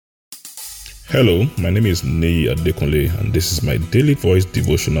Hello, my name is Neyi Adekunle, and this is my daily voice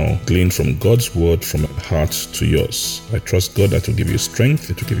devotional gleaned from God's word from my heart to yours. I trust God that will give you strength,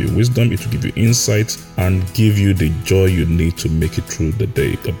 it will give you wisdom, it will give you insight, and give you the joy you need to make it through the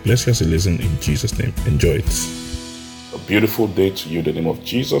day. God bless you as you listen in Jesus' name. Enjoy it. A beautiful day to you in the name of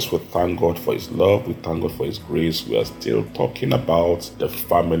Jesus. We thank God for His love. We thank God for His grace. We are still talking about the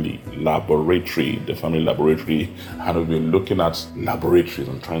family laboratory. And we've been looking at laboratories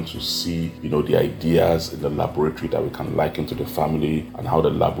and trying to see, the ideas in the laboratory that we can liken to the family and how the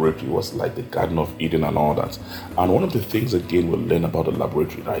laboratory was like the Garden of Eden and all that. And one of the things, again, we'll learn about the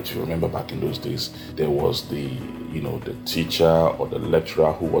laboratory, right? If you remember back in those days, there was the teacher or the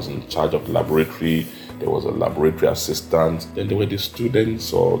lecturer who was in charge of the laboratory. There was a laboratory assistant. Then there were the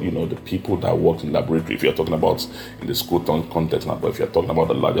students or, the people that worked in laboratory. If you're talking about in the school context now, but if you're talking about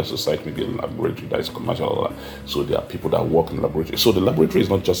the larger society, maybe a laboratory that is commercial or that. So there are people that work in the laboratory. So the laboratory is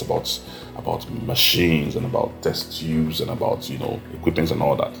not just about machines and about test tubes and about, equipment and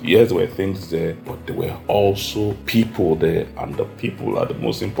all that. Yes, there were things there, but there were also people there, and the people are the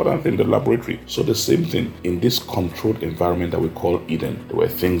most important thing in the laboratory. So the same thing in this controlled environment that we call Eden. There were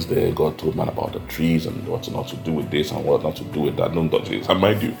things there. God told man about the trees and what not to do with this and what not to do with that. Don't touch this. And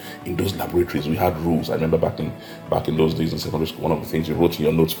mind you, in those laboratories we had rules. I remember back in those days in secondary school, one of the things you wrote in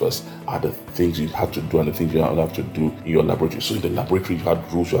your notes first are the things you had to do and the things you don't have to do in your laboratory. So in the laboratory you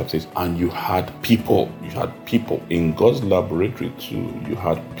had rules, you had things, and you had people. In God's laboratory too. You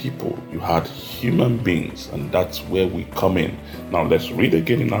had people. You had human beings, and that's where we come in. Now let's read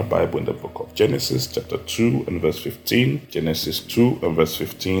again in our Bible in the book of Genesis chapter 2 and verse 15. Genesis 2 and verse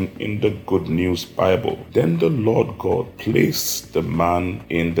 15 in the Good News Bible. Then the Lord God placed the man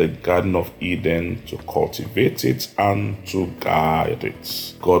in the Garden of Eden to cultivate it and to guard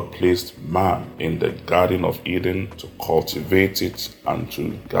it. God placed man in the Garden of Eden to cultivate it and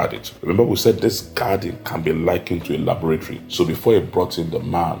to guard it. Remember, we said this garden can be likened to a laboratory. So before He brought in the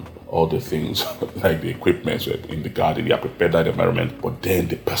man, all the things like the equipment in the garden, they are prepared that environment. But then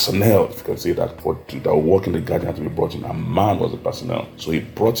the personnel, if you can say that, that work in the garden had to be brought in, and man was the personnel. So He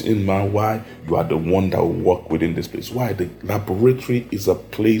brought in man. Why? You are the one that will work within this place. Why? The laboratory is a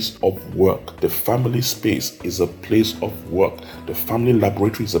place of work. The family space is a place of work. The family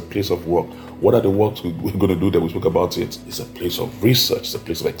laboratory is a place of work. What are the works we're going to do that we spoke about it? It's a place of research, it's a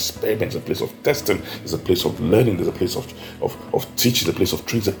place of experiments, it's a place of testing, it's a place of learning, there's a place of teaching, it's a place of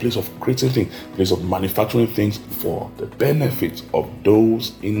training, it's a place of creating things, a place of manufacturing things for the benefit of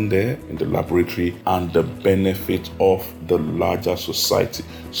those in there in the laboratory and the benefit of the larger society.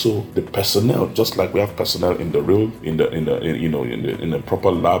 So the personnel, just like we have personnel in the real, in a proper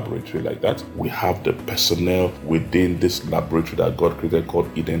laboratory like that, we have the personnel within this laboratory that God created called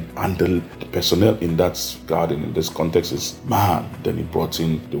Eden, and the personnel in that garden in this context is man. Then He brought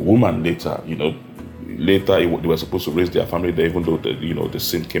in the woman later. Later they were supposed to raise their family there, even though the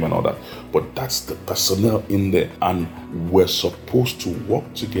sin came and all that. But that's the personnel in there, and we're supposed to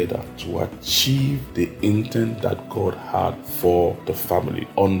work together to achieve the intent that God had for the family.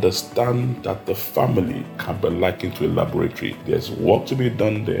 Understand that the family can be likened to a laboratory. There's work to be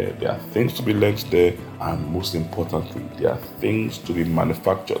done there. There are things to be learned there, and most importantly, there are things to be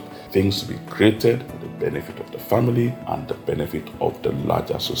manufactured, things to be created for the benefit of the family and the benefit of the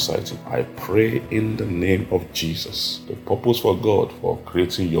larger society. I pray in the name of Jesus, the purpose for God for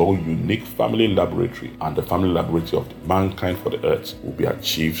creating your own unique family laboratory and the family laboratory of mankind for the earth will be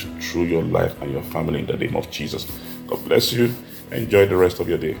achieved through your life and your family in the name of Jesus. God bless you. Enjoy the rest of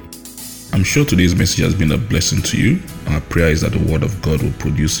your day. I'm sure today's message has been a blessing to you. Our prayer is that the Word of God will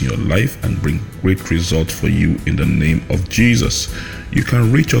produce in your life and bring great results for you in the name of Jesus. You can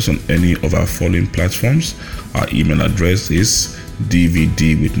reach us on any of our following platforms. Our email address is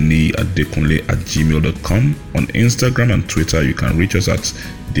dvdwithneyi@gmail.com. On Instagram and Twitter, you can reach us at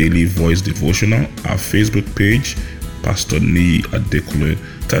Daily Voice Devotional. Our Facebook page, Pastor Neyi Adekunle.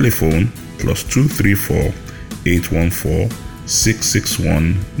 Telephone +234 814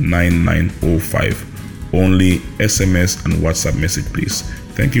 661 9905. Only SMS and WhatsApp message, please.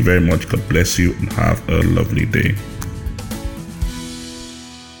 Thank you very much. God bless you and have a lovely day.